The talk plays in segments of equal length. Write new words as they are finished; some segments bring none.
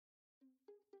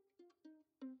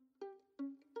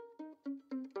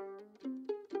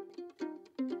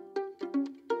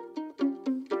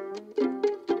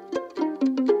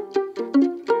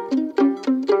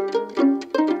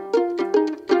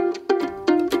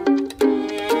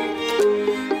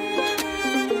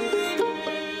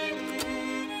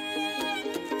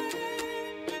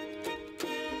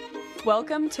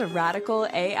Welcome to Radical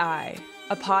AI,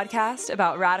 a podcast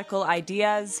about radical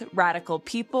ideas, radical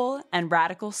people, and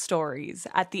radical stories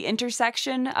at the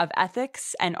intersection of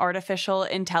ethics and artificial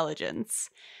intelligence.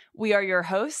 We are your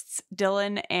hosts,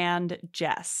 Dylan and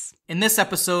Jess. In this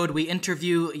episode, we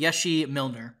interview Yeshi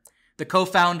Milner, the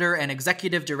co-founder and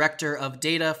executive director of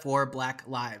Data for Black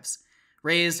Lives.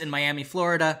 Raised in Miami,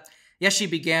 Florida, Yeshi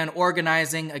began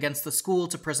organizing against the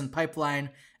school-to-prison pipeline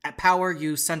at Power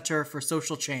U Center for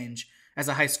Social Change as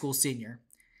a high school senior.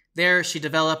 There, she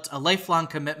developed a lifelong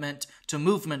commitment to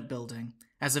movement building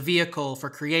as a vehicle for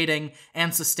creating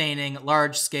and sustaining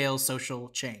large-scale social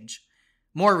change.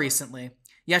 More recently,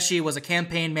 Yeshi was a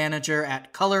campaign manager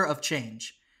at Color of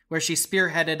Change, where she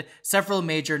spearheaded several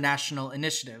major national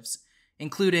initiatives,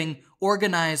 including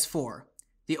OrganizeFor,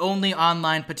 the only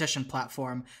online petition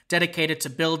platform dedicated to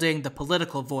building the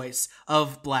political voice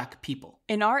of Black people.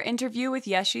 In our interview with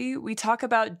Yeshi, we talk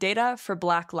about Data for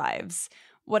Black Lives,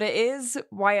 what it is,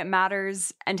 why it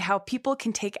matters, and how people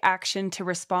can take action to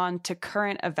respond to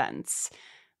current events.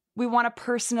 We want to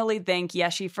personally thank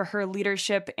Yeshi for her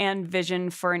leadership and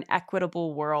vision for an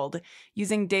equitable world,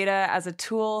 using data as a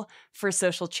tool for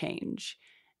social change.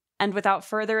 And without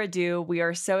further ado, we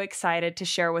are so excited to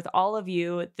share with all of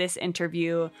you this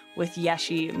interview with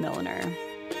Yeshi Milner.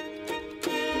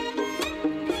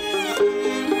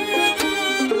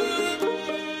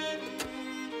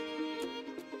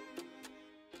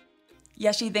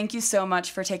 Yeshi, thank you so much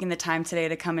for taking the time today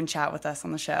to come and chat with us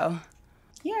on the show.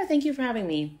 Yeah, thank you for having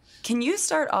me. Can you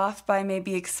start off by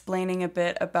maybe explaining a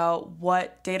bit about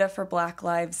what Data for Black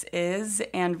Lives is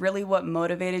and really what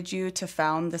motivated you to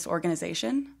found this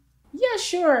organization? Yeah,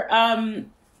 sure.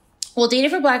 Well, Data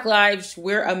for Black Lives,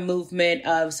 we're a movement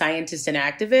of scientists and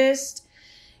activists.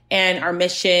 And our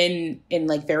mission,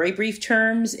 in very brief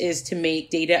terms, is to make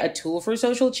data a tool for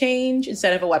social change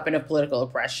instead of a weapon of political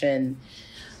oppression.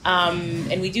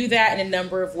 And we do that in a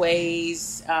number of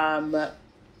ways, through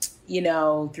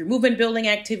movement building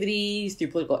activities, through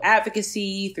political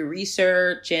advocacy, through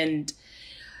research. And,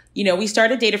 we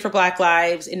started Data for Black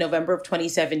Lives in November of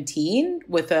 2017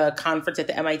 with a conference at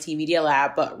the MIT Media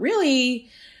Lab. But really,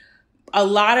 a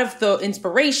lot of the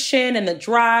inspiration and the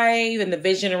drive and the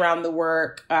vision around the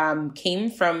work came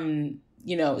from,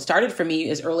 started for me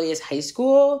as early as high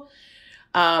school.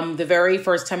 The very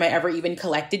first time I ever even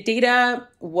collected data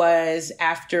was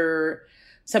after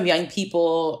some young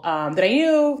people that I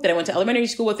knew, that I went to elementary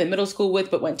school with and middle school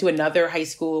with, but went to another high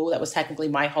school that was technically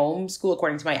my home school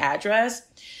according to my address,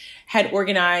 had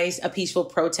organized a peaceful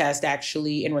protest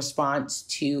actually in response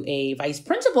to a vice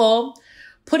principal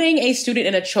putting a student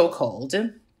in a chokehold.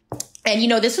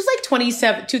 And, this was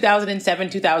 2007,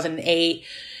 2008.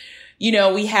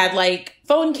 We had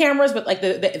phone cameras, but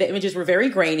the images were very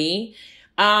grainy.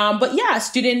 But yeah,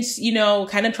 students,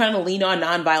 kind of trying to lean on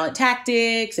nonviolent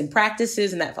tactics and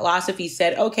practices. And that philosophy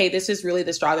said, okay, this is really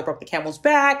the straw that broke the camel's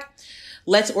back.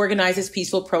 Let's organize this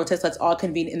peaceful protest. Let's all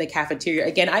convene in the cafeteria.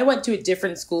 Again, I went to a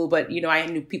different school, but, I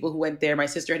knew people who went there. My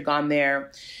sister had gone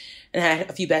there and I had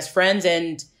a few best friends.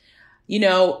 And,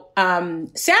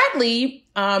 sadly,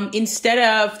 instead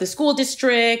of the school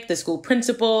district, the school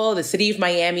principal, the city of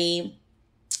Miami,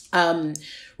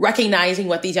 recognizing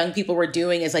what these young people were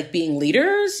doing as being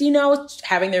leaders,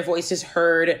 having their voices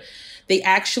heard, they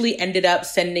actually ended up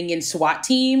sending in SWAT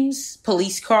teams,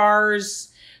 police cars,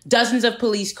 dozens of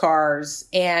police cars.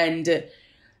 And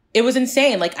it was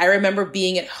insane. I remember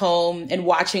being at home and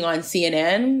watching on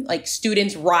CNN,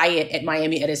 students riot at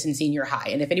Miami Edison Senior High.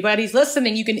 And if anybody's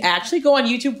listening, you can actually go on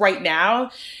YouTube right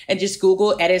now and just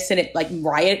Google Edison,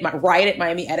 riot at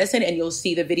Miami Edison, and you'll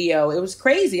see the video. It was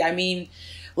crazy. I mean,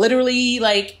 literally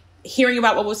hearing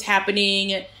about what was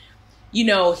happening,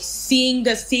 seeing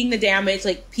the damage,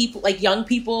 people, young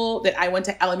people that I went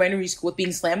to elementary school with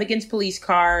being slammed against police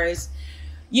cars.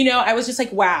 I was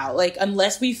just wow,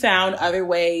 unless we found other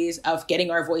ways of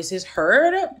getting our voices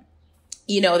heard,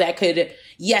 that could,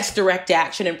 yes, direct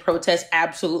action and protest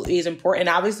absolutely is important.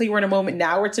 Obviously we're in a moment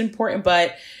now where it's important,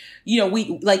 but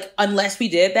we unless we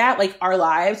did that, our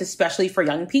lives, especially for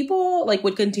young people,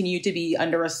 would continue to be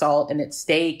under assault and at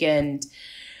stake. And,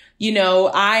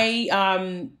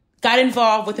 I got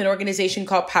involved with an organization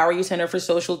called Power U Center for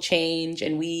Social Change.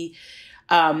 And we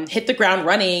hit the ground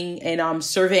running and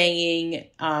surveying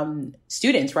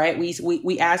students, right?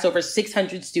 We asked over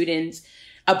 600 students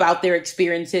about their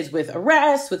experiences with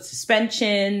arrests, with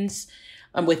suspensions,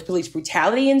 with police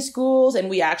brutality in schools. And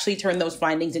we actually turned those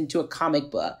findings into a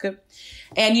comic book.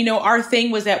 And, our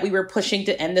thing was that we were pushing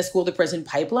to end the school to prison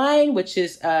pipeline, which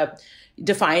is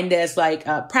defined as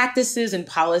practices and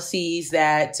policies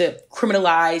that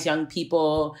criminalize young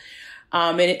people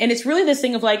And it's really this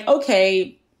thing of like,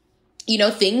 okay,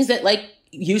 things that like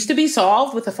used to be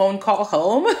solved with a phone call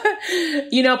home,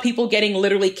 people getting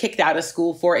literally kicked out of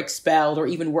school for expelled or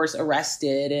even worse,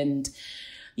 arrested. And,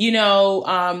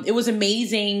 it was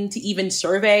amazing to even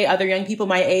survey other young people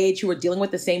my age who were dealing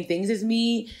with the same things as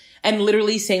me and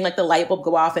literally seeing like the light bulb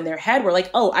go off in their head. We're like,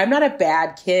 oh, I'm not a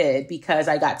bad kid because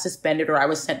I got suspended or I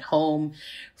was sent home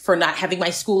for not having my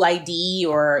school ID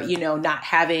or, not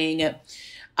having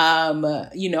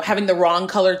having the wrong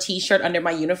color t-shirt under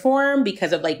my uniform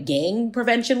because of like gang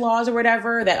prevention laws or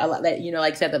whatever that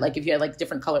like said that like if you had like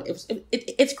different color,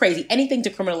 it's crazy, anything to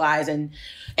criminalize. And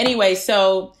anyway,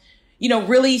 so,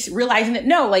 really realizing that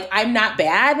no, like I'm not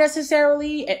bad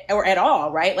necessarily or at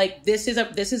all, right? Like this is a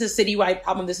citywide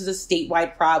problem. This is a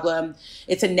statewide problem.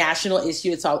 It's a national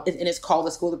issue. It's called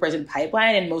the school to prison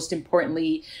pipeline. And most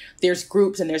importantly, there's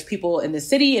groups and there's people in the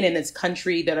city and in this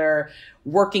country that are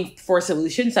working for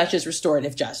solutions such as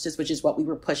restorative justice, which is what we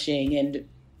were pushing. And,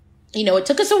 it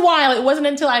took us a while. It wasn't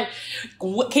until I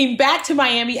came back to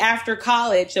Miami after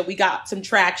college that we got some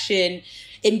traction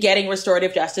in getting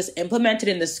restorative justice implemented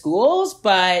in the schools.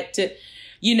 But,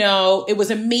 it was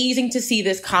amazing to see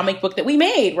this comic book that we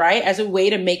made, right, as a way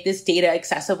to make this data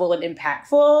accessible and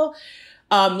impactful.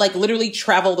 Like literally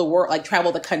travel the world, like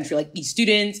travel the country, like these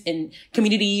students in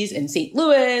communities in St.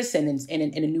 Louis and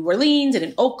in New Orleans and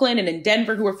in Oakland and in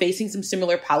Denver who were facing some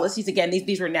similar policies. Again,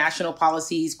 these were national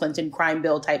policies, Clinton crime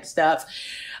bill type stuff,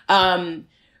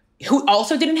 who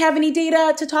also didn't have any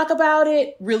data to talk about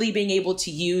it, really being able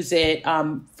to use it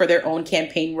for their own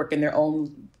campaign work and their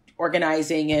own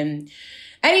organizing. And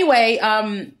anyway,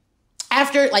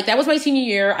 after, like, that was my senior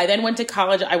year. I then went to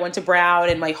college. I went to Brown,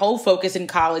 and my whole focus in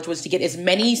college was to get as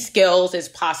many skills as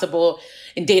possible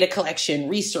in data collection,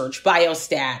 research,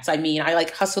 biostats. I mean, I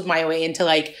like hustled my way into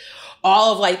like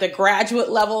all of like the graduate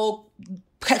level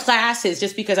classes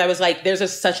just because I was like,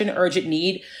 there's such an urgent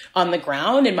need on the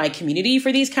ground in my community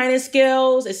for these kind of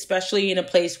skills, especially in a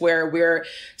place where we're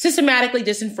systematically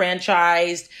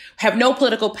disenfranchised, have no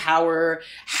political power.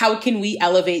 How can we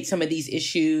elevate some of these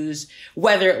issues,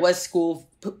 whether it was school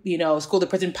to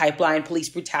prison pipeline, police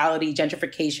brutality,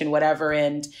 gentrification, whatever.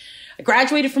 And I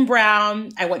graduated from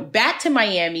Brown. I went back to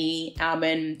Miami,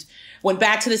 and went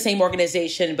back to the same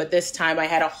organization, but this time I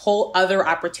had a whole other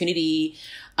opportunity,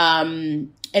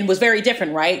 and was very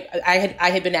different, right? I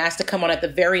had been asked to come on at the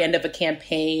very end of a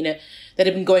campaign that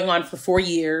had been going on for 4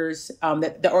 years.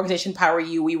 That the organization Power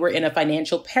You, we were in a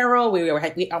financial peril. We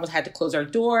almost had to close our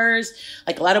doors,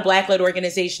 like a lot of Black-led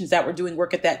organizations that were doing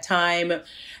work at that time.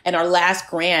 And our last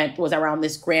grant was around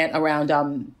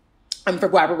for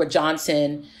Robert Wood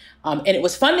Johnson. And it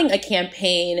was funding a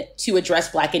campaign to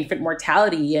address Black infant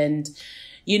mortality. And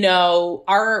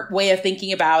our way of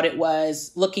thinking about it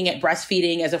was looking at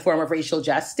breastfeeding as a form of racial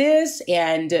justice.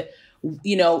 And,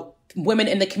 women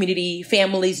in the community,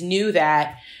 families knew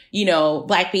that,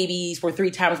 Black babies were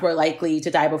 3 times more likely to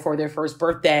die before their first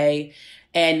birthday.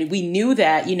 And we knew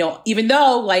that, even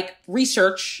though like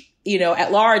research,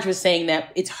 at large was saying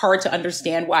that it's hard to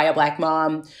understand why a Black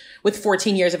mom with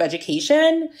 14 years of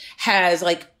education has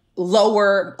like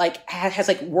lower, like has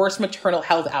like worse maternal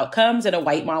health outcomes than a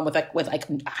white mom with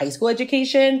a high school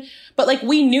education. But like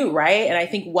we knew, right? And I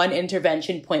think one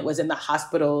intervention point was in the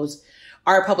hospitals.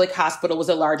 Our public hospital was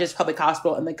the largest public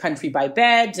hospital in the country by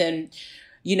beds. And,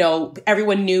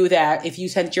 everyone knew that if you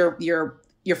sent your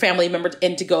family members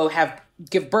in to go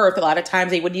give birth, a lot of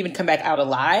times they wouldn't even come back out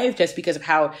alive just because of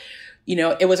how,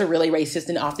 it was a really racist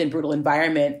and often brutal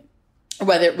environment,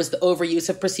 whether it was the overuse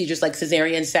of procedures like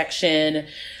cesarean section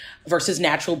versus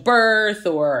natural birth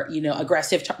or,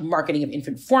 aggressive marketing of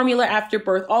infant formula after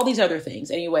birth, all these other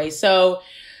things. Anyway, so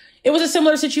it was a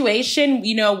similar situation.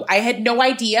 I had no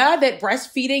idea that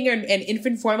breastfeeding and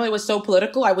infant formula was so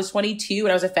political. I was 22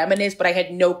 and I was a feminist, but I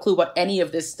had no clue about any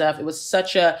of this stuff. It was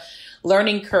such a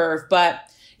learning curve. But,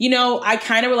 I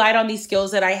kind of relied on these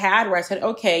skills that I had where I said,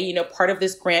 okay, part of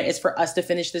this grant is for us to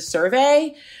finish this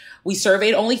survey. We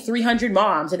surveyed only 300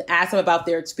 moms and asked them about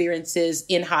their experiences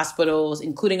in hospitals,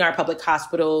 including our public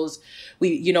hospitals.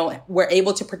 We, were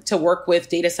able to work with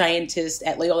data scientists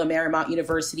at Loyola Marymount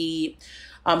University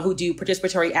who do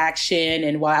participatory action.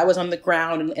 And while I was on the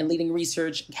ground and leading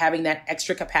research, having that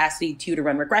extra capacity to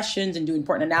run regressions and do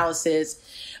important analysis,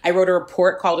 I wrote a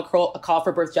report called A Call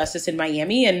for Birth Justice in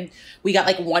Miami. And we got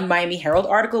like one Miami Herald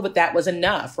article, but that was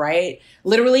enough, right?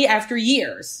 Literally after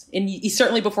years, and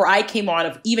certainly before I came on,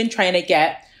 of even trying to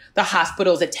get the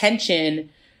hospital's attention,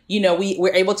 we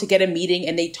were able to get a meeting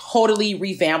and they totally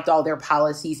revamped all their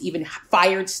policies, even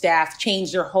fired staff,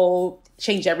 changed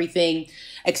everything,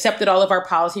 accepted all of our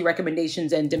policy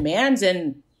recommendations and demands.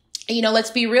 And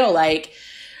let's be real, like,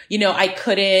 I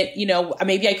couldn't,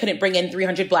 maybe I couldn't bring in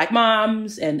 300 Black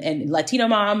moms and Latino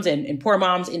moms and poor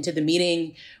moms into the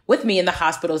meeting with me and the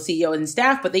hospital CEO and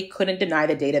staff, but they couldn't deny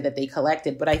the data that they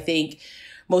collected. But I think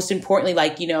most importantly,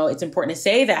 like, it's important to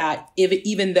say that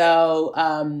even though,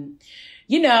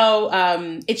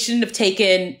 it shouldn't have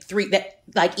taken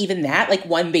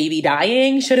one baby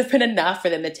dying should have been enough for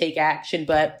them to take action.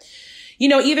 But,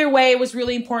 either way, it was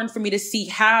really important for me to see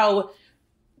how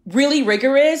really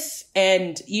rigorous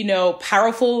and,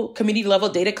 powerful community level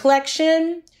data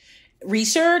collection,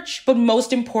 research, but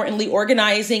most importantly,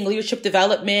 organizing, leadership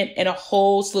development, and a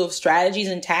whole slew of strategies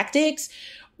and tactics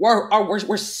were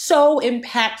so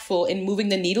impactful in moving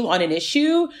the needle on an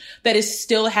issue that is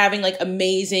still having like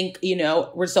amazing,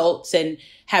 results and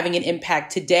having an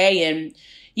impact today. And,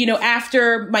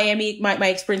 after Miami, my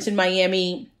experience in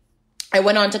Miami, I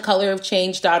went on to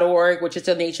colorofchange.org, which is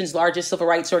the nation's largest civil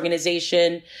rights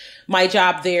organization. My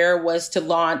job there was to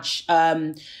launch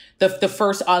the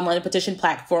first online petition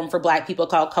platform for Black people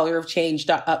called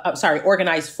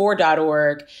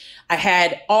OrganizeFor.org. I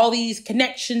had all these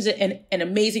connections and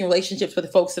amazing relationships with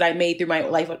the folks that I made through my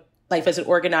life as an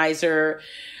organizer.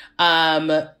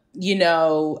 In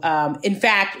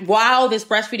fact, while this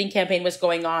breastfeeding campaign was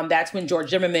going on, that's when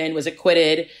George Zimmerman was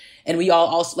acquitted. And we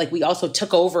also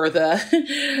took over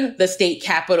the state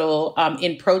capitol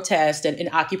in protest and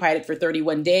occupied it for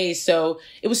 31 days. So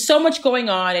it was so much going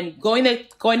on, and going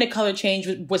to Color Change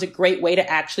was a great way to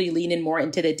actually lean in more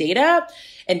into the data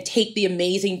and take the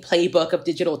amazing playbook of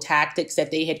digital tactics that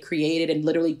they had created and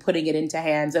literally putting it into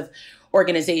hands of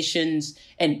organizations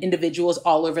and individuals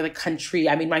all over the country.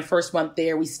 I mean, my first month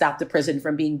there, we stopped the prison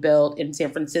from being built in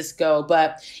San Francisco.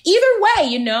 But either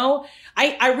way,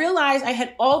 I realized I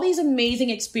had all these amazing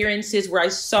experiences where I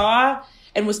saw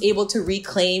and was able to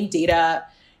reclaim data,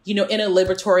 in a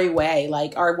liberatory way.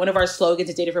 Like one of our slogans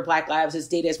at Data for Black Lives is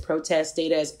data as protest,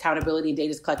 data as accountability, and data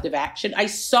as collective action. I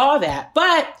saw that.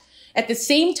 But at the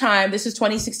same time, this is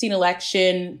 2016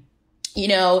 election,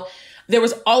 there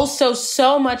was also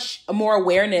so much more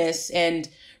awareness and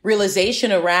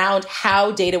realization around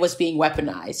how data was being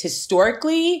weaponized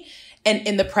historically and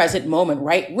in the present moment,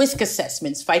 right? Risk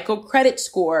assessments, FICO credit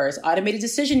scores, automated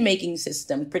decision-making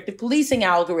systems, predictive policing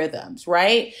algorithms,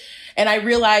 right? And I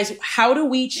realized, how do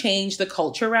we change the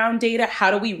culture around data?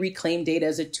 How do we reclaim data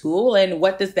as a tool? And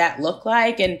what does that look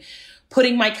like? And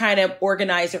putting my kind of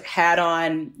organizer hat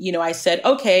on, I said,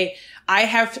 okay,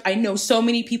 I know so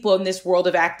many people in this world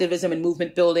of activism and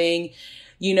movement building,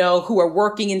 who are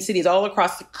working in cities all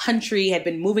across the country, had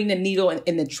been moving the needle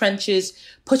in the trenches,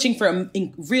 pushing for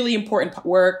really important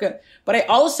work. But I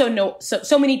also know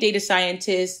so many data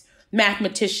scientists,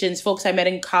 mathematicians, folks I met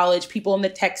in college, people in the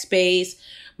tech space.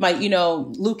 My,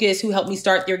 Lucas, who helped me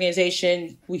start the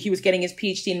organization, he was getting his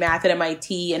PhD in math at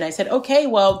MIT. And I said, okay,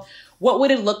 well, what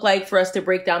would it look like for us to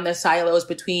break down the silos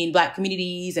between Black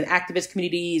communities and activist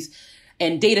communities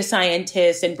and data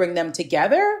scientists and bring them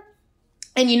together?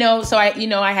 And, so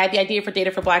I had the idea for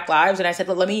Data for Black Lives, and I said,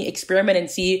 well, let me experiment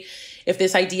and see if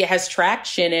this idea has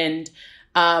traction. And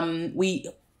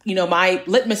my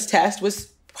litmus test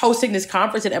was hosting this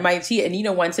conference at MIT.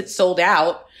 And, once it sold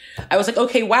out, I was like,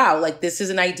 okay, wow, like this is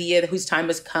an idea whose time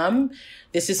has come.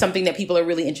 This is something that people are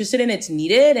really interested in. It's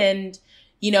needed. And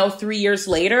 3 years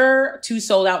later, 2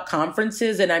 sold out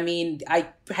conferences. And I mean, I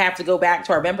have to go back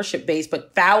to our membership base,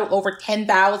 but over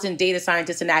 10,000 data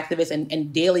scientists and activists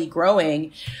and daily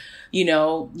growing,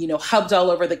 hubs all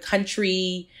over the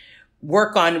country,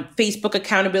 work on Facebook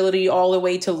accountability all the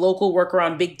way to local work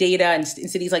around big data in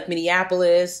cities like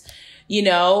Minneapolis.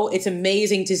 It's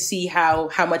amazing to see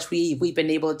how much we've been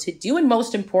able to do. And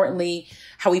most importantly,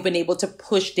 how we've been able to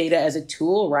push data as a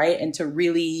tool, right? And to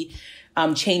really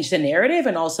change the narrative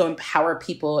and also empower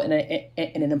people in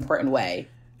an important way.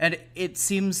 And it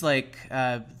seems like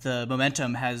the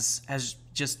momentum has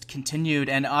just continued.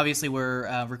 And obviously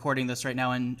we're recording this right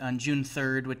now on June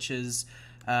 3rd, which is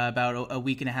about a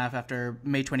week and a half after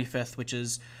May 25th, which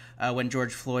is when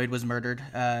George Floyd was murdered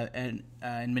in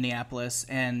Minneapolis.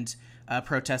 And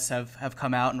protests have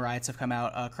come out and riots have come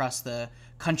out across the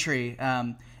country.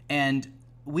 And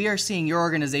we are seeing your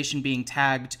organization being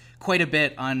tagged quite a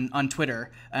bit on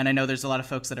Twitter. And I know there's a lot of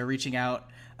folks that are reaching out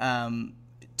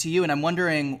to you. And I'm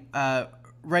wondering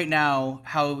right now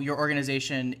how your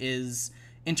organization is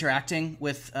interacting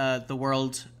with the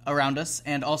world around us,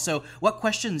 and also what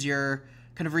questions you're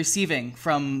kind of receiving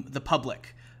from the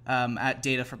public at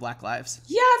Data for Black Lives.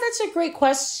 Yeah, that's a great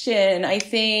question. I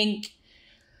think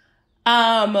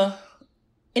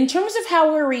in terms of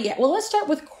how well, let's start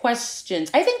with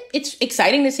questions. I think it's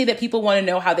exciting to see that people want to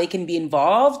know how they can be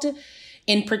involved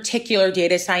in particular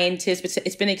data scientists. But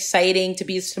it's been exciting to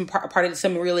be part of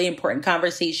some really important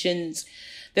conversations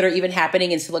that are even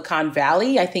happening in Silicon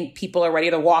Valley. I think people are ready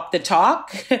to walk the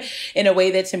talk in a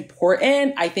way that's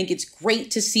important. I think it's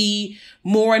great to see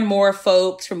more and more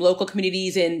folks from local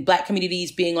communities and Black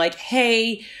communities being like,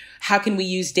 hey, how can we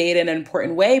use data in an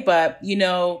important way? But,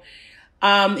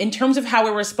 in terms of how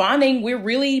we're responding, we're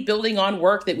really building on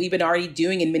work that we've been already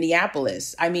doing in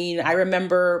Minneapolis. I mean, I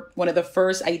remember one of the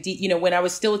first when I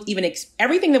was still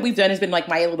everything that we've done has been like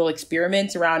my little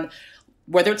experiments around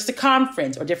whether it's the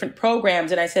conference or different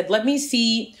programs. And I said, let me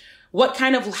see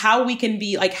how we can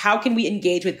how can we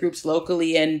engage with groups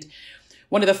locally? And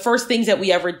one of the first things that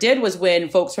we ever did was when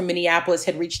folks from Minneapolis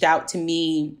had reached out to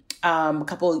me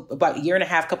about a year and a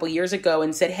half, couple of years ago,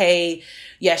 and said, hey,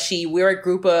 Yeshi, we're a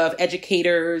group of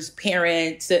educators,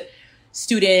 parents,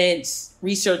 students,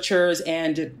 researchers,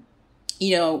 and,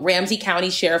 Ramsey County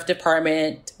Sheriff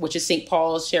Department, which is St.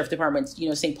 Paul's Sheriff Department,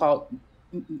 St. Paul,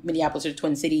 Minneapolis are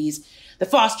Twin Cities, the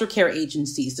foster care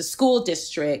agencies, the school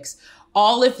districts,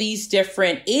 all of these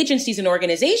different agencies and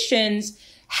organizations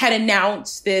had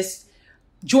announced this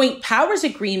joint powers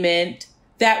agreement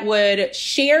that would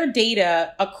share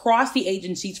data across the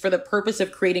agencies for the purpose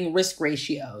of creating risk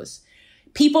ratios.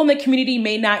 People in the community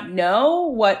may not know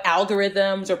what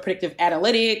algorithms or predictive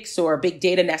analytics or big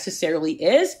data necessarily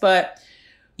is, but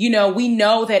we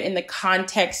know that in the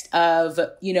context of,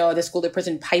 the school to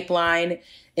prison pipeline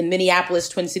in Minneapolis,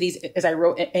 Twin Cities, as I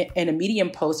wrote in a Medium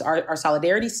post, our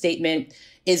solidarity statement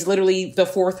is literally the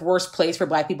fourth worst place for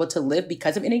Black people to live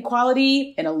because of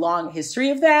inequality and a long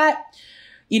history of that.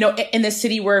 In the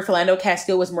city where Philando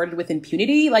Castile was murdered with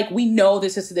impunity, we know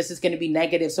this is going to be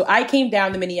negative. So I came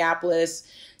down to Minneapolis,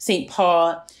 St.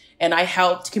 Paul, and I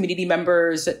helped community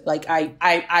members.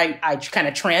 I kind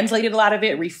of translated a lot of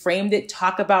it, reframed it,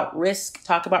 talk about risk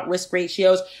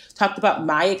ratios, talked about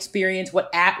my experience,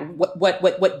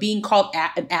 what being called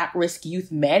an at-risk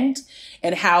youth meant,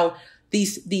 and how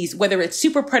these whether it's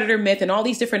super predator myth and all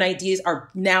these different ideas are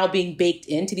now being baked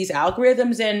into these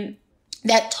algorithms. And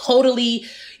that totally,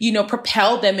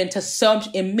 propelled them into some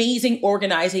amazing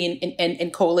organizing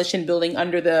and coalition building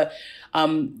under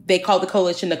they call the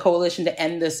coalition to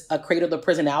end this cradle to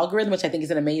prison algorithm, which I think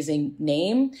is an amazing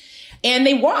name. And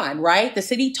they won, right? The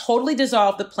city totally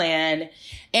dissolved the plan.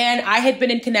 And I had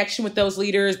been in connection with those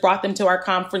leaders, brought them to our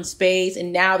conference space,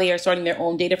 and now they are starting their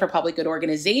own Data for Public Good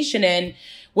organization. And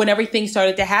when everything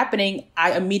started to happening,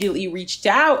 I immediately reached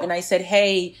out and I said,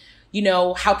 hey,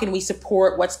 how can we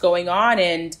support what's going on?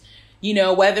 And,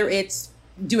 whether it's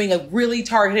doing a really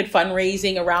targeted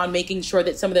fundraising around making sure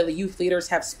that some of the youth leaders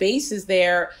have spaces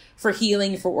there for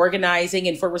healing, for organizing,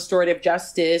 and for restorative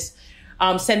justice,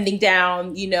 sending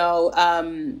down,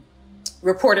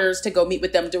 reporters to go meet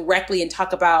with them directly and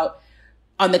talk about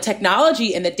on the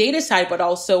technology and the data side, but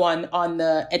also on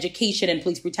the education and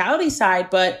police brutality side.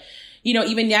 But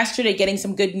even yesterday, getting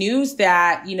some good news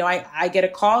that, I get a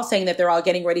call saying that they're all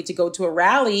getting ready to go to a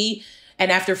rally.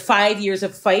 And after 5 years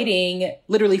of fighting,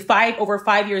 literally over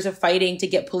 5 years of fighting to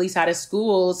get police out of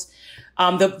schools,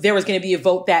 there was going to be a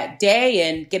vote that day,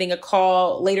 and getting a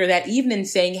call later that evening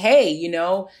saying, hey,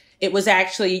 it was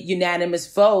actually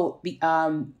unanimous vote.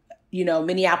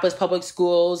 Minneapolis Public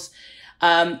Schools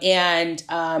and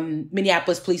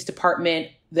Minneapolis Police Department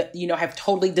that have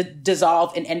totally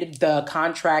dissolved and ended the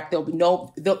contract. There'll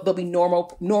be no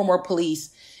more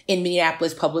police in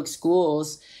Minneapolis Public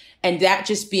Schools, and that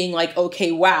just being like,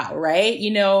 okay, wow, right?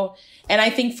 And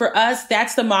I think for us,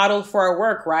 that's the model for our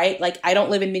work, right? I don't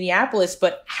live in Minneapolis,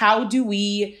 but how do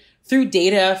we, through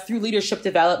data, through leadership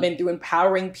development, through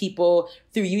empowering people,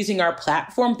 through using our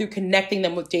platform, through connecting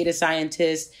them with data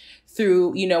scientists, through,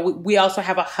 we also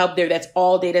have a hub there that's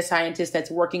all data scientists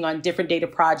that's working on different data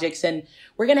projects. And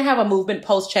we're going to have a movement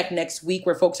pulse check next week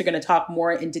where folks are going to talk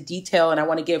more into detail. And I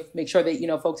want to make sure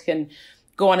that, folks can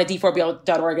go on to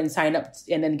d4bl.org and sign up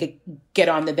and then get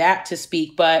onto that to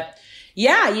speak. But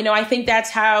yeah, I think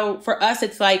that's how, for us,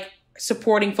 it's like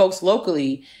supporting folks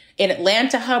locally. In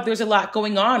Atlanta hub, there's a lot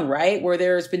going on, right? Where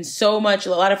there's been a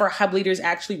lot of our hub leaders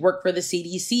actually work for the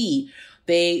CDC.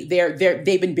 They've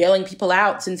been bailing people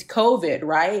out since COVID,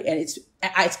 right? And it's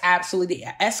absolutely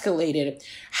escalated.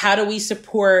 How do we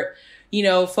support,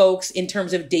 folks in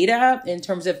terms of data, in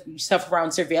terms of stuff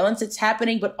around surveillance that's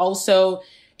happening, but also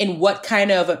in what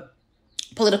kind of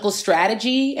political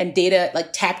strategy and data,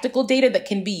 like tactical data that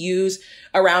can be used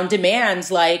around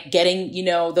demands like getting,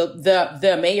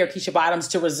 the mayor, Keisha Bottoms,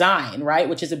 to resign, right?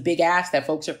 Which is a big ask that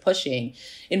folks are pushing.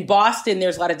 In Boston,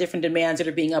 there's a lot of different demands that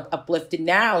are being uplifted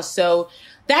now. So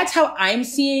that's how I'm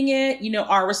seeing it,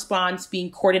 our response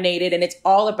being coordinated. And it's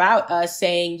all about us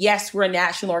saying, yes, we're a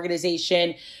national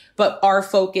organization, but our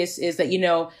focus is that,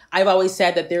 I've always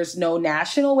said that there's no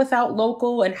national without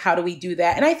local. And how do we do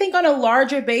that? And I think on a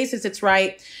larger basis, it's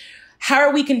right. How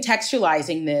are we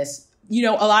contextualizing this? A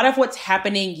lot of what's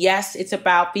happening, yes, it's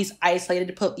about these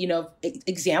isolated,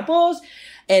 examples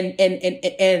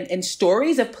and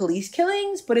stories of police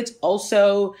killings, but it's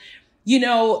also,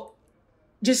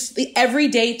 just the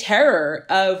everyday terror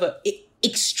of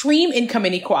extreme income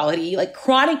inequality, like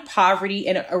chronic poverty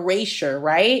and erasure,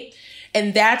 right?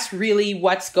 And that's really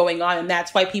what's going on. And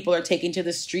that's why people are taking to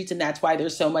the streets. And that's why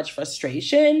there's so much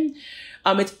frustration.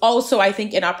 It's also, I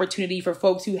think, an opportunity for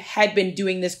folks who had been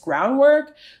doing this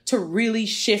groundwork to really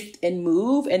shift and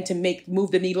move and to move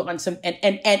the needle on some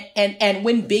and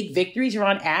win big victories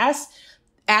around ask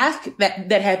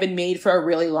that have been made for a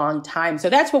really long time. So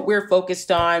that's what we're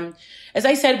focused on. As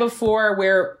I said before,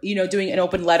 we're, doing an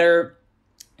open letter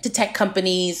to tech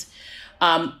companies,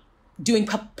 doing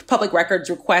public records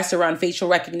requests around facial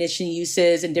recognition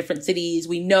uses in different cities.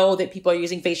 We know that people are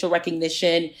using facial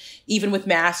recognition, even with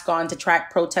masks on, to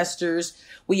track protesters.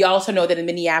 We also know that in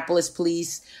Minneapolis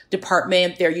Police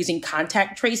Department, they're using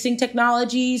contact tracing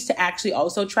technologies to actually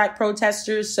also track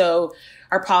protesters. So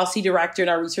our policy director and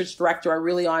our research director are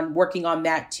really working on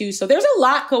that too. So there's a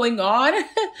lot going on.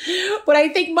 But I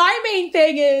think my main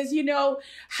thing is,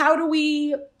 how do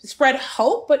we spread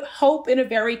hope, but hope in a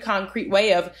very concrete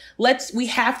way of we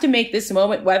have to make this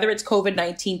moment, whether it's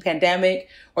COVID-19 pandemic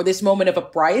or this moment of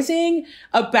uprising,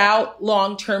 about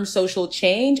long-term social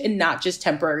change and not just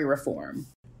temporary reform.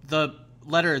 The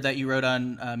letter that you wrote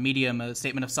on Medium, a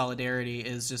statement of solidarity,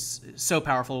 is just so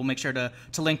powerful. We'll make sure to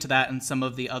link to that and some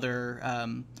of the other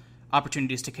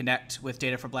opportunities to connect with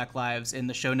Data for Black Lives in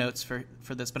the show notes for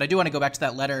this. But I do want to go back to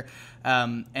that letter.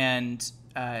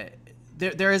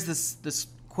 There is this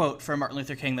quote from Martin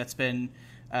Luther King that's been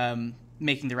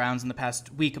making the rounds in the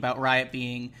past week about riot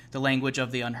being the language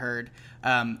of the unheard.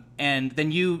 And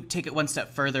then you take it one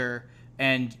step further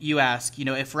and you ask,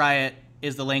 if riot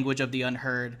is the language of the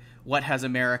unheard, what has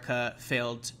America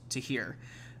failed to hear?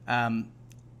 And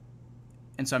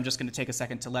so I'm just going to take a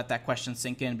second to let that question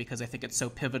sink in, because I think it's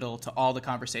so pivotal to all the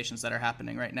conversations that are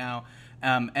happening right now.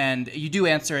 And you do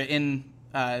answer it in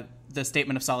the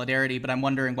statement of solidarity, but I'm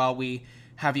wondering, while we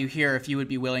have you here, if you would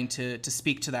be willing to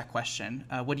speak to that question.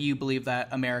 What do you believe that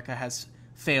America has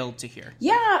failed to hear?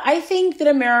 Yeah, I think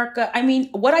that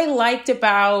what I liked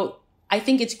about, I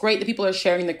think it's great that people are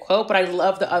sharing the quote, but I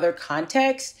love the other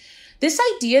context. This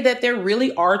idea that there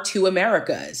really are two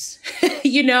Americas,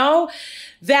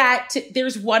 that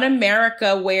there's one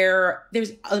America where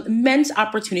there's immense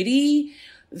opportunity,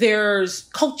 there's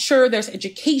culture, there's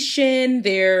education,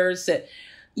 there's, I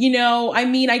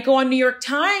go on New York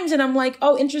Times and I'm like,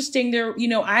 oh, interesting. There,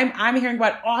 I'm hearing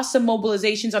about awesome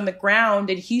mobilizations on the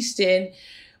ground in Houston,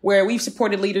 where we've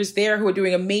supported leaders there who are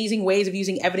doing amazing ways of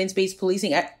using evidence-based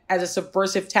policing as a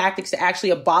subversive tactics to actually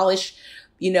abolish,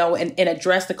 and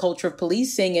address the culture of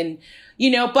policing. And,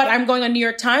 but I'm going on New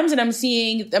York Times and I'm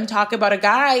talking about a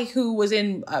guy who was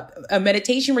in a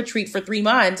meditation retreat for 3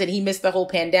 months and he missed the whole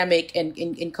pandemic and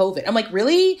in COVID. I'm like,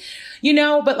 really?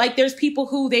 But there's people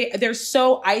who they're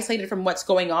so isolated from what's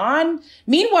going on.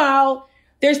 Meanwhile,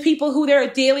 there's people who their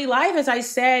daily life, as I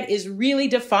said, is really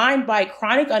defined by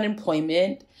chronic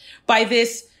unemployment, by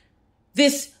this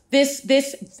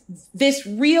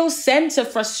real sense of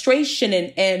frustration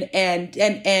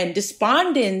and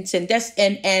despondence and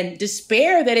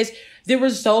despair that is the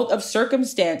result of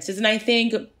circumstances. And I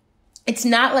think it's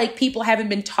not like people haven't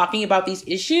been talking about these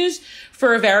issues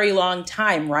for a very long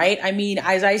time, right?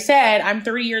 As I said, I'm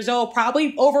 30 years old,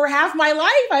 probably over half my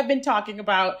life I've been talking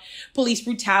about police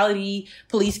brutality,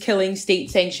 police killing,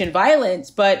 state-sanctioned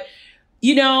violence. But,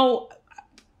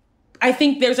 I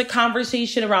think there's a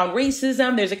conversation around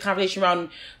racism. There's a conversation around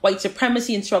white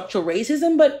supremacy and structural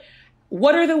racism. But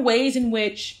what are the ways in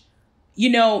which,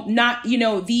 this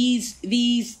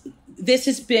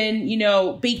has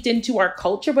been, baked into our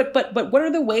culture? But what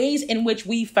are the ways in which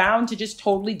we found to just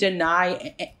totally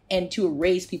deny and to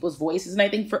erase people's voices? And I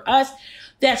think for us,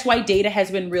 that's why data has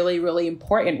been really, really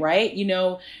important, right?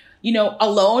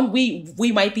 Alone,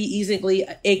 we might be easily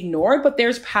ignored, but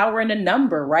there's power in a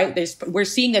number, right? We're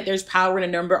seeing that there's power in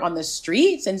a number on the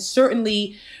streets. And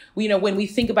certainly, when we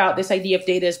think about this idea of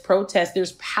data as protest,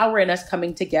 there's power in us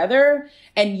coming together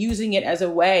and using it as a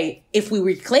way, if we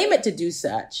reclaim it to do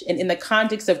such, and in the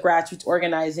context of grassroots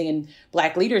organizing and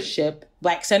Black leadership,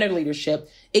 Black-centered leadership,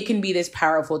 it can be this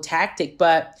powerful tactic.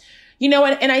 But,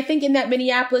 And I think in that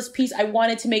Minneapolis piece, I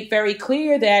wanted to make very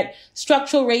clear that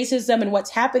structural racism and what's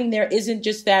happening there isn't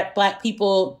just that Black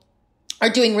people are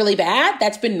doing really bad.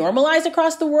 That's been normalized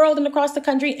across the world and across the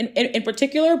country in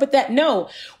particular, but that no,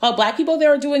 while Black people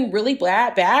there are doing really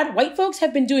bad, white folks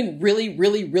have been doing really,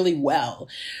 really, really well.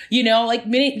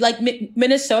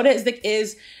 Minnesota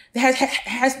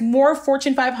has more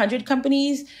Fortune 500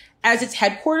 companies as its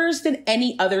headquarters than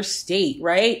any other state,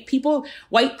 right?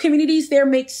 White communities there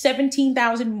make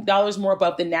 $17,000 more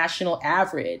above the national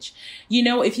average.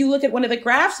 If you look at one of the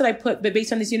graphs that I put, but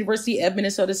based on this University of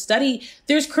Minnesota study,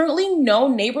 there's currently no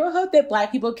neighborhood that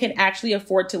Black people can actually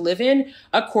afford to live in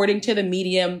according to the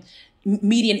median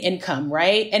income,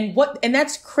 right? And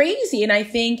that's crazy. And I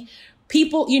think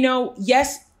people,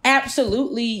 yes,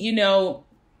 absolutely,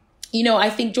 I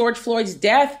think George Floyd's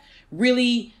death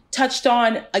really touched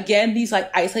on, again, these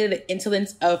isolated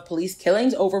incidents of police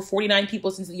killings. Over 49 people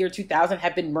since the year 2000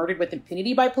 have been murdered with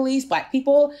impunity by police, Black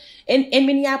people in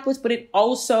Minneapolis. But it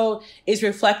also is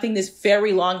reflecting this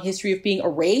very long history of being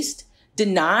erased,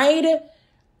 denied,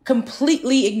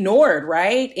 completely ignored,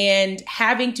 right? And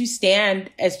having to stand,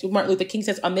 as Martin Luther King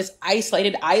says, on this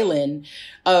isolated island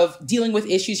of dealing with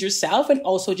issues yourself and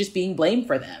also just being blamed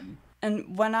for them.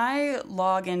 And when I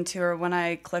log into, or when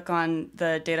I click on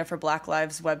the Data for Black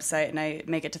Lives website and I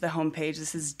make it to the homepage,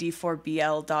 this is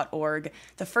d4bl.org,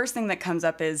 the first thing that comes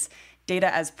up is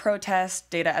data as protest,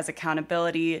 data as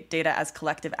accountability, data as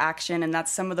collective action. And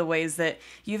that's some of the ways that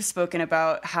you've spoken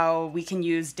about how we can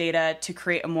use data to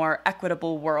create a more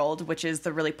equitable world, which is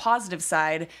the really positive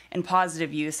side and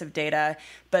positive use of data.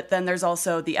 But then there's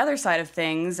also the other side of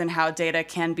things and how data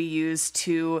can be used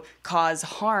to cause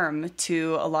harm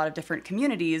to a lot of different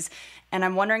communities. And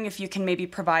I'm wondering if you can maybe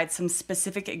provide some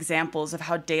specific examples of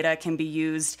how data can be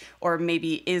used or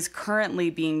maybe is currently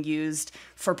being used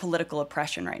for political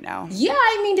oppression right now. Yeah,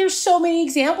 there's so many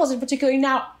examples in particular.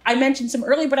 Now, I mentioned some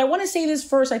earlier, but I want to say this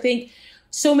first. I think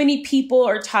so many people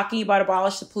are talking about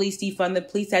abolish the police, defund the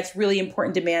police. That's really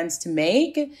important demands to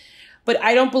make. But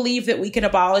I don't believe that we can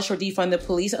abolish or defund the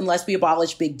police unless we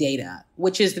abolish big data,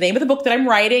 which is the name of the book that I'm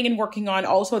writing and working on,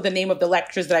 also the name of the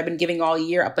lectures that I've been giving all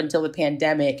year up until the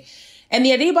pandemic. And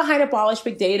the idea behind abolish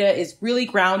big data is really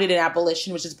grounded in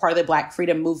abolition, which is part of the Black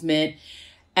freedom movement.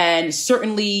 And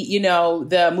certainly,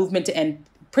 the movement to end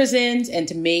prisons and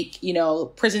to make,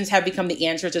 prisons have become the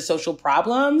answer to social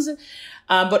problems.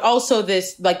 But also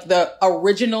this, the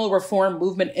original reform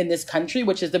movement in this country,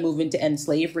 which is the movement to end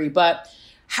slavery. But,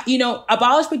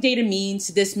 abolish big data means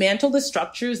to dismantle the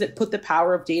structures that put the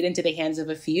power of data into the hands of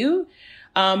a few,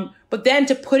 but then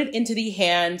to put it into the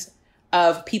hands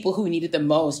of people who need it the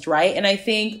most, right? And I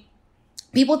think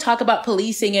people talk about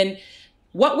policing, and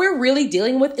what we're really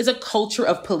dealing with is a culture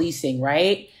of policing,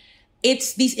 right?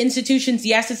 It's these institutions.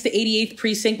 Yes, it's the 88th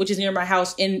precinct, which is near my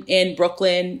house in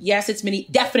Brooklyn. Yes, it's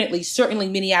certainly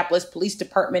Minneapolis Police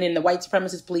Department and the white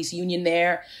supremacist police union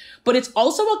there. But it's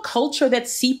also a culture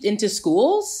that's seeped into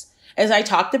schools, as I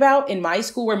talked about in my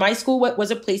school, where my school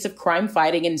was a place of crime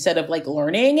fighting instead of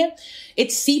learning.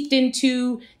 It's seeped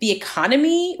into the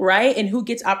economy, right? And who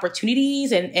gets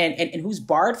opportunities and who's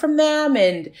barred from them.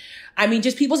 And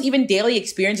just people's even daily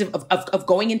experience of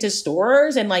going into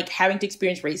stores and having to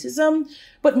experience racism.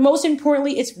 But most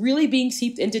importantly, it's really being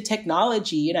seeped into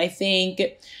technology. And I think,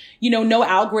 no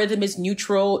algorithm is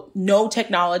neutral. No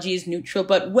technology is neutral.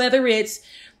 But whether it's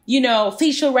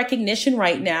facial recognition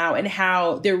right now and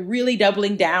how they're really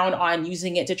doubling down on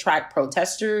using it to track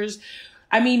protesters.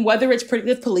 Whether it's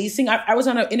predictive policing. I was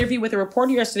on an interview with a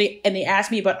reporter yesterday and they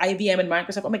asked me about IBM and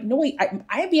Microsoft. I'm like, no, wait,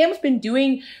 IBM has been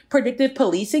doing predictive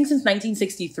policing since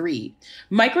 1963.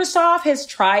 Microsoft has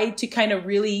tried to kind of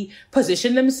really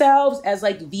position themselves as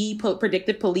the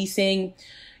predictive policing,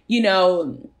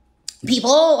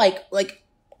 people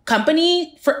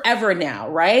company forever now,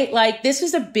 right? This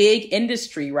is a big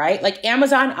industry, right?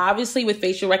 Amazon, obviously with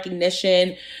facial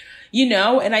recognition,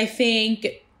 and I think,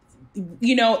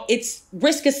 it's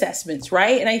risk assessments,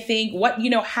 right? And I think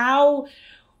how,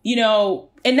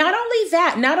 and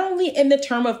not only in the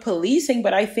term of policing,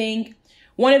 but I think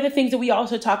one of the things that we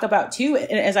also talk about too,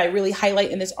 and as I really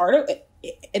highlight in this article,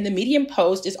 in the Medium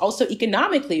post, is also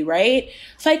economically, right?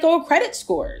 FICO credit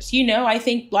scores, I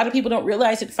think a lot of people don't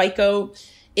realize that FICO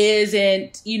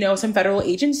isn't, some federal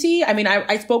agency.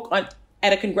 I spoke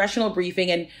at a congressional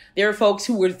briefing and there are folks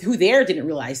who didn't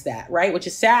realize that, right? Which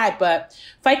is sad, but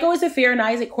FICO is a Fair and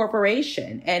Isaac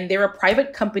corporation and they're a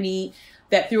private company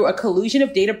that through a collusion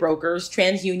of data brokers,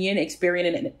 TransUnion,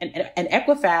 Experian, and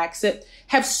Equifax that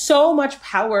have so much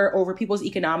power over people's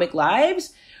economic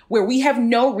lives, where we have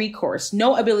no recourse,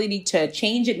 no ability to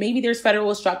change it. Maybe there's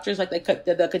federal structures like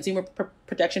the Consumer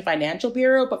Protection Financial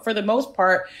Bureau, but for the most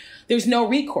part, there's no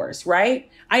recourse,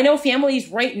 right? I know families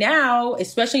right now,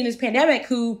 especially in this pandemic,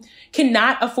 who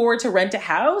cannot afford to rent a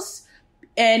house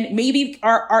and maybe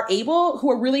are able,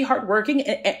 who are really hardworking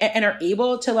and are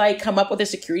able to like come up with a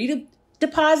security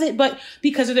deposit, but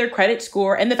because of their credit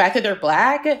score and the fact that they're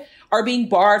Black, are being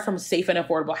barred from safe and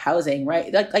affordable housing,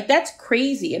 right? Like that's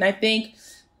crazy. And I think,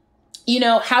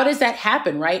 how does that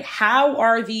happen, right?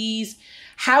 How is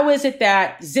it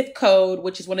that zip code,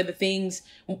 which is one of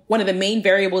the main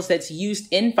variables that's used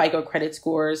in FICO credit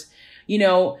scores,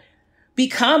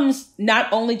 becomes not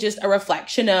only just a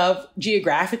reflection of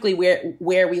geographically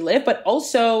where we live, but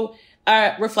also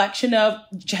a reflection of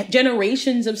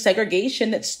generations of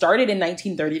segregation that started in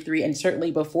 1933 and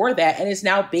certainly before that, and is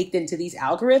now baked into these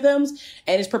algorithms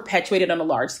and is perpetuated on a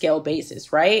large scale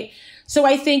basis, right? So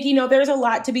I think, there's a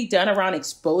lot to be done around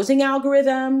exposing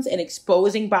algorithms and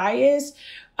exposing bias,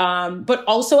 but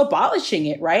also abolishing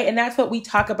it, right? And that's what we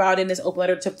talk about in this open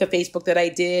letter to Facebook that I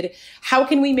did. How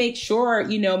can we make sure,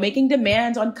 making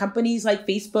demands on companies like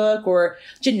Facebook or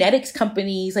genetics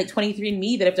companies like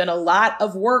 23andMe that have done a lot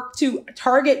of work to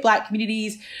target Black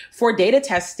communities for data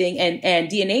testing and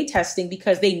DNA testing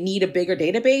because they need a bigger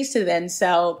database to then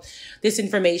sell this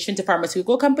information to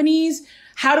pharmaceutical companies.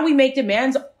 How do we make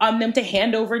demands on them to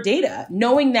hand over data,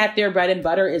 knowing that their bread and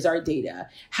butter is our data?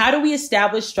 How do we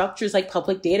establish structures like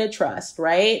public data trust,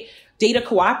 right? Data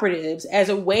cooperatives as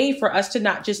a way for us to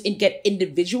not just get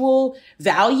individual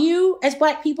value as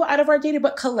Black people out of our data,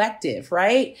 but collective,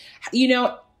 right?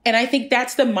 And I think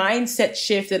that's the mindset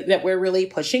shift that we're really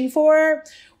pushing for.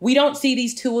 We don't see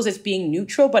these tools as being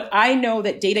neutral, but I know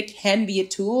that data can be a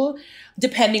tool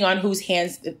depending on whose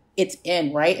hands it's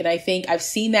in, right? And I think I've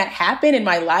seen that happen in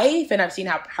my life and I've seen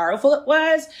how powerful it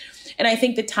was. And I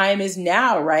think the time is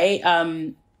now, right?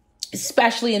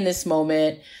 Especially in this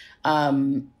moment,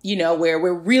 where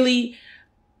we're really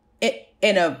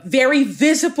in a very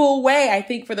visible way, I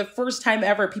think for the first time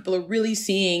ever, people are really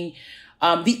seeing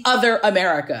the other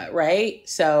America, right?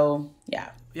 So, yeah.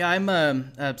 Yeah, I'm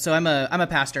a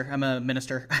pastor. I'm a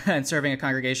minister and serving a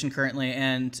congregation currently,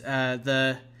 and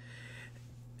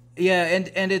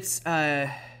it's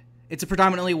a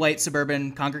predominantly white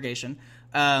suburban congregation,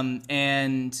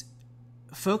 and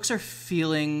folks are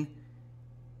feeling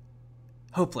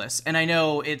hopeless. And I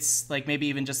know it's like maybe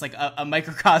even just like a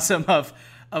microcosm of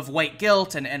white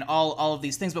guilt and all of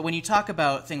these things. But when you talk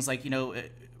about things like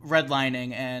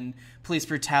redlining and police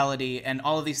brutality and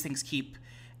all of these things keep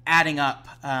adding up,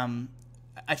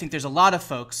 I think there's a lot of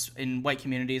folks in white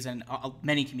communities and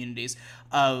many communities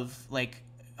of like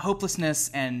hopelessness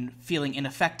and feeling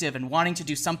ineffective and wanting to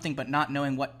do something but not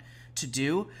knowing what to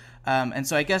do. And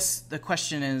so I guess the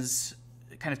question is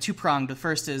kind of two-pronged. The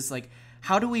first is like,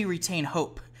 how do we retain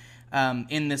hope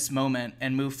in this moment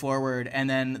and move forward? And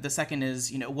then the second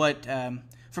is, what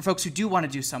for folks who do want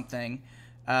to do something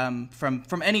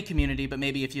from any community, but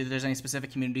maybe if there's any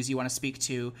specific communities you want to speak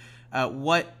to,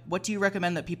 what do you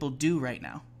recommend that people do right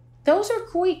now? Those are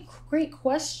great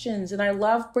questions. And I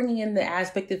love bringing in the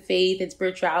aspect of faith and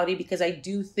spirituality because I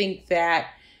do think that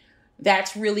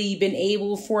that's really been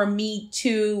able for me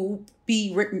to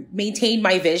maintain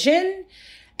my vision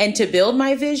and to build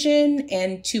my vision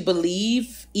and to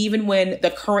believe even when the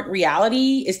current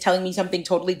reality is telling me something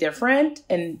totally different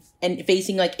and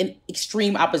facing like an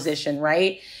extreme opposition,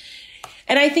 right?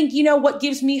 And I think, what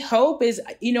gives me hope is,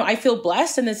 I feel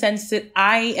blessed in the sense that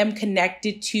I am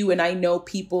connected to and I know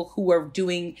people who are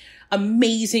doing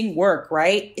amazing work,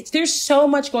 right? There's so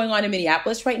much going on in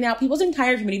Minneapolis right now. People's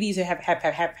entire communities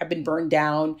have been burned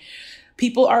down.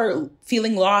 People are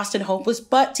feeling lost and hopeless.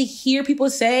 But to hear people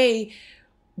say,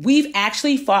 we've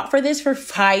actually fought for this for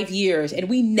 5 years and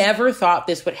we never thought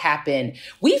this would happen.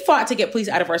 We fought to get police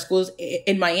out of our schools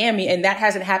in Miami and that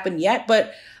hasn't happened yet.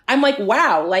 But I'm like,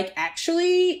 wow, like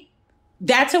actually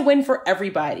that's a win for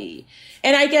everybody.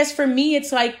 And I guess for me,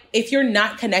 it's like, if you're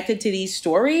not connected to these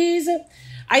stories,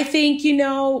 I think,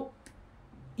 one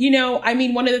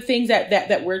of the things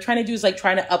that we're trying to do is like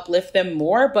trying to uplift them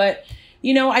more. But,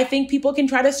 I think people can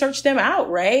try to search them out,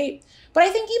 right? But I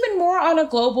think even more on a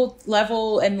global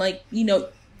level and like,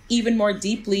 even more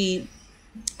deeply,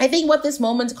 I think what this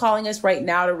moment's calling us right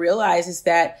now to realize is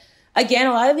that, again,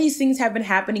 a lot of these things have been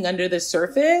happening under the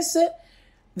surface.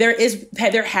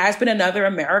 There has been another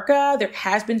America. There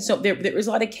is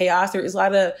a lot of chaos. There is a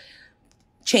lot of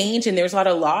change and there's a lot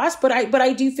of loss. But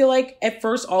I do feel like at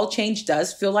first all change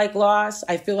does feel like loss.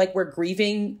 I feel like we're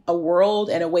grieving a world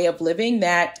and a way of living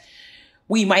that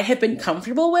we might have been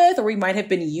comfortable with or we might have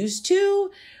been used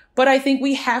to. But I think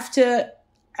we have to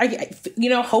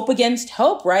hope against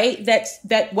hope, right?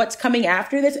 That what's coming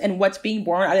after this and what's being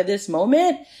born out of this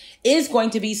moment is going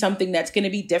to be something that's going to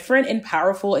be different and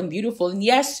powerful and beautiful. And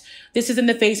yes, this is in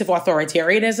the face of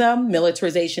authoritarianism,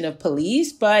 militarization of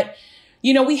police, but,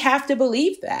 we have to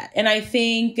believe that. And I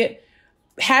think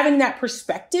having that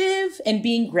perspective and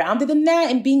being grounded in that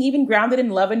and being even grounded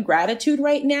in love and gratitude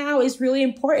right now is really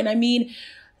important. I mean,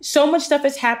 so much stuff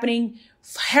is happening.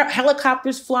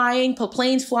 Helicopters flying,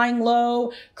 planes flying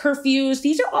low, curfews.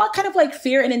 These are all kind of like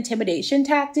fear and intimidation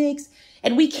tactics.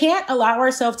 And we can't allow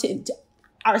ourselves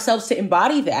to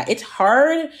embody that. It's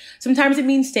hard. Sometimes it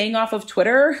means staying off of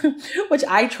Twitter, which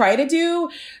I try to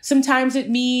do. Sometimes it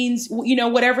means,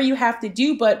 whatever you have to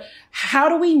do, but how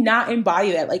do we not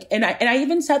embody that? And I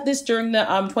even said this during the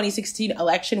 2016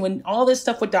 election, when all this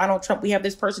stuff with Donald Trump, we have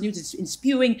this person who's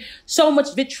spewing so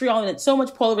much vitriol and so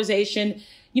much polarization.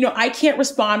 I can't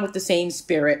respond with the same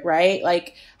spirit, right?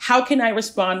 Like, how can I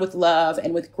respond with love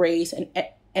and with grace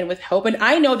and with hope? And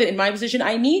I know that in my position,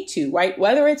 I need to, right?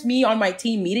 Whether it's me on my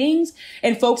team meetings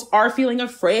and folks are feeling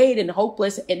afraid and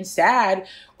hopeless and sad,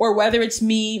 or whether it's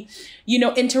me,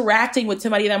 interacting with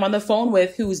somebody that I'm on the phone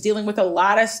with who's dealing with a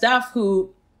lot of stuff,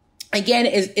 who, again,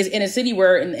 is in a city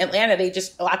where in Atlanta, they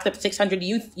just locked up 600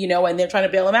 youth, and they're trying to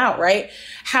bail them out, right?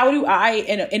 How do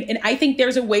and I think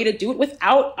there's a way to do it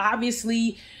without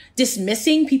obviously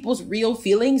dismissing people's real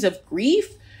feelings of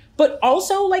grief, but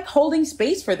also like holding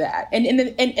space for that.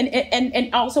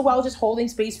 And also while just holding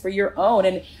space for your own.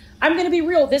 And I'm going to be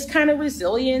real, this kind of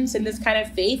resilience and this kind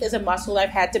of faith is a muscle I've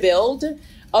had to build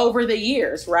over the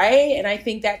years, right? And I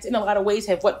think that's in a lot of ways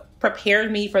what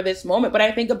prepared me for this moment. But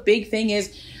I think a big thing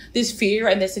is this fear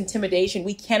and this intimidation.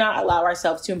 We cannot allow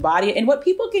ourselves to embody it. And what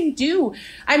people can do,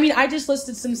 I mean, I just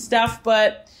listed some stuff,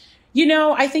 but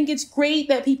I think it's great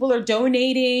that people are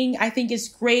donating. I think it's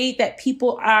great that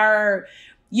people are,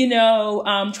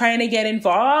 trying to get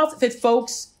involved. If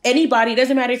folks, anybody, it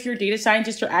doesn't matter if you're a data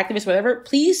scientist or activist, whatever,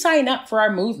 please sign up for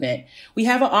our movement. We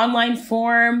have an online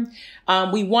form.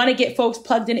 We want to get folks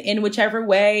plugged in whichever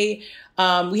way.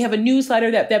 We have a newsletter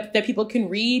that people can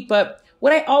read, but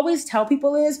what I always tell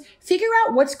people is figure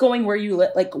out what's going where you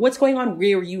live, like what's going on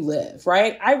where you live,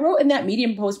 right? I wrote in that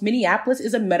Medium post, Minneapolis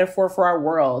is a metaphor for our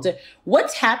world.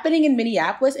 What's happening in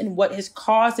Minneapolis and what has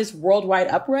caused this worldwide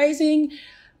uprising?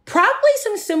 Probably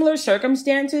some similar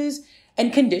circumstances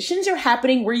and conditions are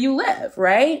happening where you live,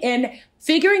 right? And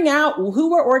figuring out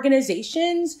who are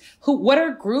organizations, what are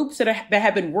groups that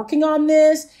have been working on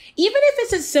this, even if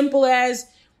it's as simple as,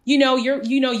 you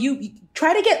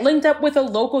try to get linked up with a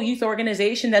local youth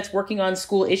organization that's working on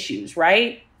school issues,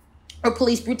 right? Or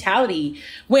police brutality.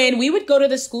 When we would go to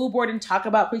the school board and talk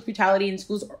about police brutality in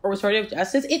schools or restorative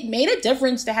justice, it made a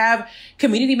difference to have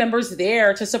community members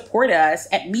there to support us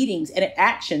at meetings and at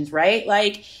actions, right?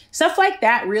 Like stuff like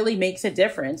that really makes a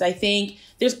difference. I think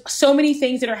there's so many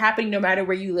things that are happening no matter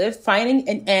where you live. Finding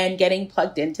and getting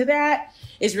plugged into that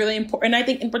is really important. I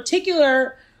think in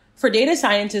particular for data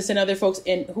scientists and other folks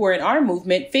who are in our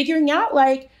movement, figuring out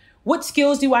like, what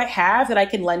skills do I have that I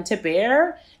can lend to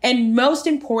bear? And most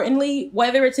importantly,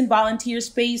 whether it's in volunteer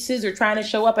spaces or trying to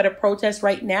show up at a protest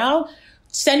right now,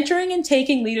 centering and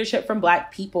taking leadership from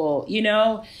Black people,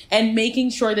 and making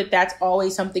sure that that's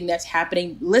always something that's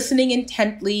happening, listening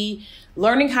intently,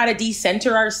 learning how to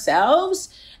decenter ourselves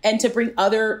and to bring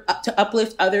to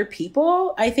uplift other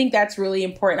people. I think that's really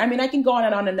important. I mean, I can go on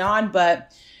and on and on,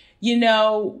 but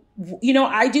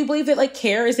I do believe that like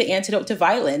care is the antidote to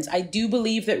violence. I do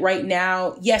believe that right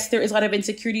now, yes, there is a lot of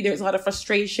insecurity. There's a lot of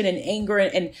frustration and anger,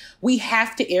 and we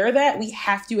have to air that. We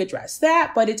have to address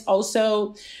that. But it's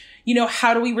also,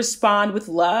 how do we respond with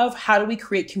love? How do we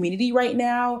create community right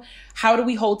now? How do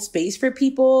we hold space for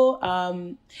people?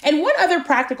 And one other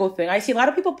practical thing, I see a lot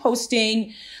of people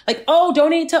posting like, oh,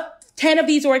 donate to 10 of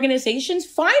these organizations.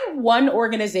 Find one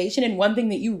organization and one thing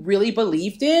that you really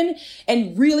believed in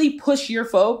and really push your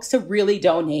folks to really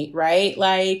donate, right?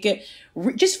 Like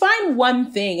just find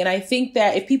one thing. And I think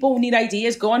that if people need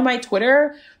ideas, go on my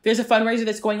Twitter. There's a fundraiser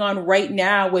that's going on right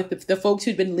now with the folks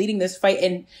who've been leading this fight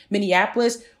in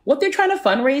Minneapolis. What they're trying to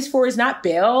fundraise for is not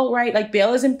bail, right? Like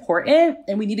bail is important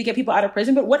and we need to get people out of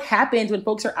prison. But what happens when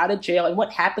folks are out of jail and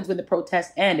what happens when the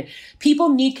protests end? People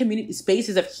need community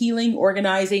spaces of healing,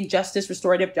 organizing, justice,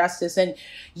 restorative justice. And,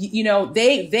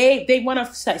 they want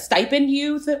to stipend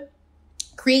youth,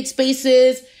 create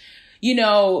spaces,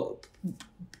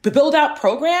 build out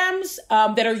programs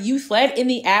that are youth-led in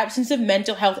the absence of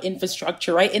mental health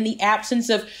infrastructure, right? In the absence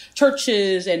of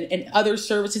churches and other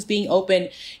services being open,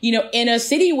 in a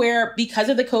city where, because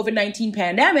of the COVID-19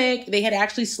 pandemic, they had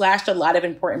actually slashed a lot of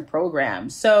important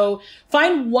programs. So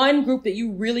find one group that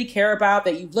you really care about,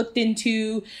 that you've looked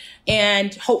into,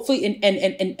 and hopefully,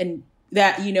 and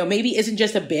that, maybe isn't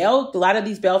just a bail. A lot of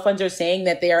these bail funds are saying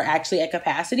that they are actually at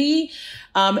capacity,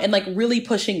 and really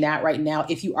pushing that right now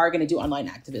if you are going to do online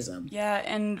activism. Yeah,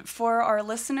 and for our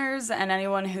listeners and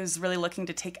anyone who's really looking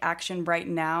to take action right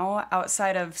now,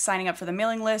 outside of signing up for the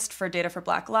mailing list for Data for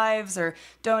Black Lives or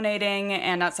donating,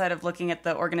 and outside of looking at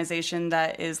the organization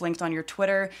that is linked on your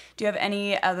Twitter, do you have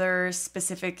any other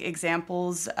specific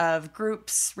examples of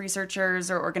groups, researchers,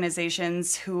 or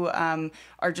organizations who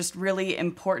are just really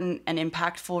important and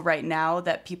impactful right now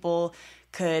that people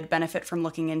could benefit from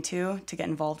looking into to get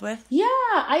involved with? Yeah,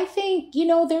 I think,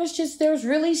 there's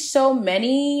really so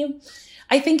many.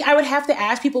 I think I would have to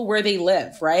ask people where they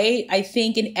live, right? I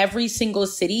think in every single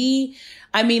city,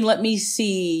 let me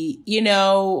see,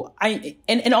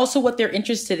 and also what they're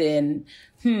interested in.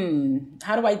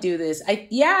 How do I do this?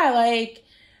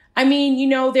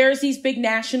 There's these big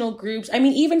national groups.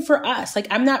 Even for us,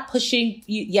 I'm not pushing,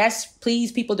 yes,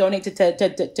 please, people donate to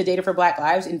Data for Black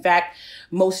Lives. In fact,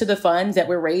 most of the funds that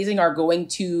we're raising are going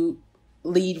to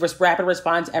lead rapid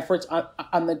response efforts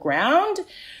on the ground.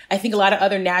 I think a lot of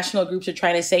other national groups are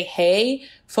trying to say, hey,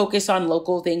 focus on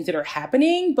local things that are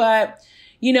happening. But,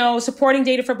 supporting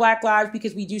Data for Black Lives,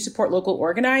 because we do support local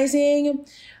organizing.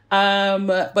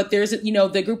 But there's,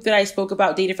 the group that I spoke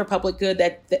about, Data for Public Good,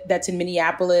 that's in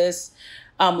Minneapolis,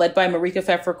 led by Marika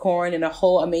Pfefferkorn and a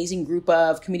whole amazing group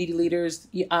of community leaders.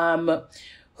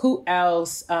 Who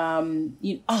else?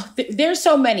 There's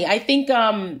so many. I think,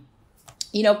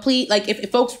 please,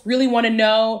 if folks really want to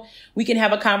know, we can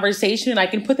have a conversation and I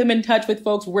can put them in touch with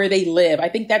folks where they live. I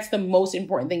think that's the most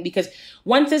important thing, because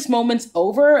once this moment's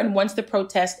over and once the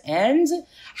protest ends,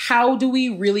 how do we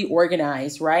really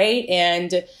organize, right?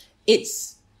 And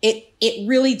it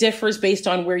really differs based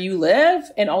on where you live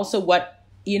and also what,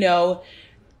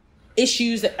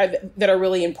 issues that are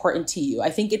really important to you. I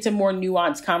think it's a more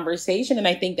nuanced conversation. And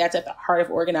I think that's at the heart of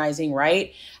organizing,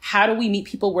 right? How do we meet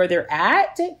people where they're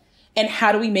at? And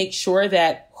how do we make sure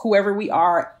that whoever we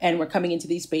are and we're coming into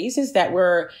these spaces, that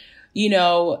we're,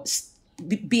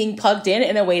 being plugged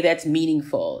in a way that's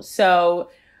meaningful.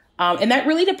 So, and that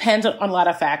really depends on a lot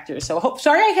of factors. So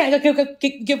sorry, I can't give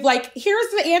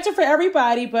here's the answer for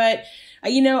everybody, but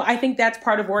I think that's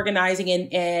part of organizing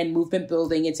and movement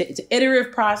building. It's an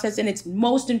iterative process, and it's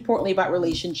most importantly about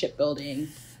relationship building.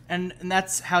 And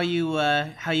that's how you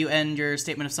end your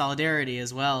statement of solidarity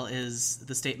as well, is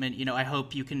the statement, I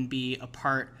hope you can be a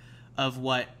part of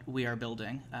what we are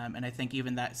building. And I think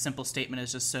even that simple statement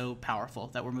is just so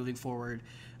powerful that we're moving forward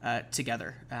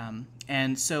together.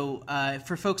 And so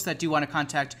for folks that do want to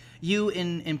contact you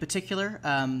in particular,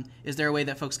 is there a way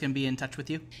that folks can be in touch with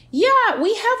you? Yeah,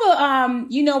 we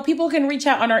have people can reach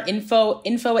out on our info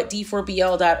at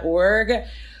d4bl.org.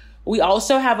 We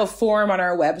also have a forum on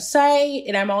our website,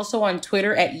 and I'm also on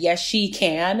Twitter at Yeshi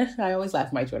Can. I always laugh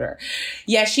at my Twitter.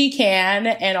 Yeshi Can,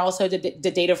 and also the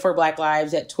Data for Black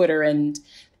Lives at Twitter. And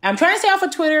I'm trying to stay off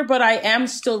of Twitter, but I am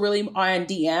still really on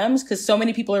DMs because so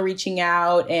many people are reaching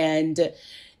out. And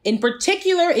in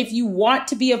particular, if you want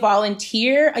to be a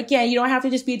volunteer, again, you don't have to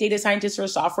just be a data scientist or a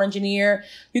software engineer.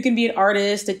 You can be an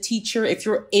artist, a teacher.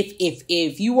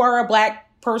 If you are a Black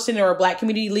person or a Black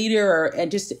community leader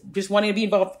and just wanting to be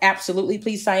involved, absolutely,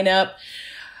 please sign up.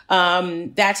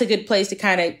 That's a good place to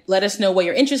kind of let us know what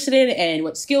you're interested in and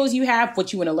what skills you have,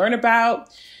 what you want to learn about.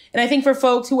 And I think for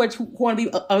folks who want to be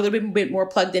a little bit more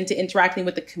plugged into interacting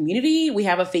with the community, we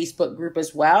have a Facebook group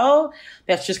as well.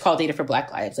 That's just called Data for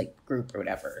Black Lives, group or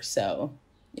whatever. So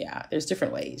yeah, there's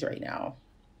different ways right now.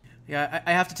 Yeah,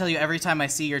 I have to tell you, every time I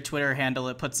see your Twitter handle,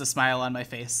 it puts a smile on my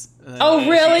face. Oh,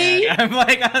 really? Yeah. I'm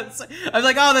like,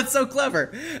 oh, that's so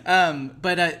clever.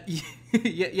 But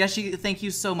Yeshi, thank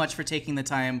you so much for taking the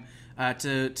time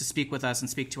to speak with us and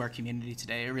speak to our community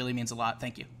today. It really means a lot.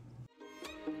 Thank you.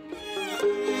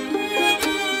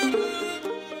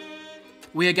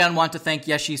 We again want to thank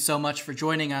Yeshi so much for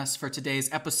joining us for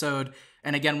today's episode,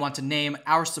 and again want to name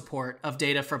our support of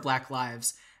Data for Black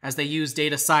Lives as they use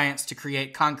data science to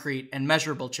create concrete and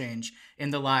measurable change in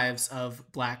the lives of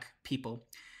Black people.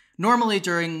 Normally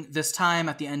during this time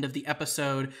at the end of the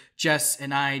episode, Jess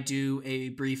and I do a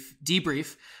brief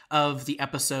debrief of the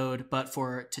episode, but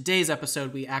for today's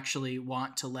episode, we actually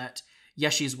want to let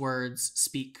Yeshi's words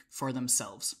speak for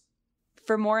themselves.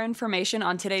 For more information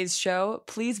on today's show,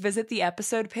 please visit the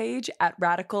episode page at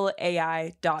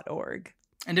radicalai.org.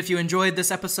 And if you enjoyed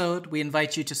this episode, we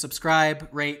invite you to subscribe,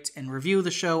 rate, and review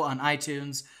the show on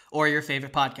iTunes or your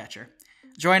favorite podcatcher.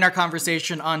 Join our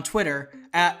conversation on Twitter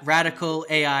at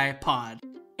RadicalAIPod.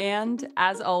 And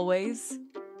as always,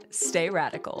 stay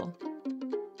radical.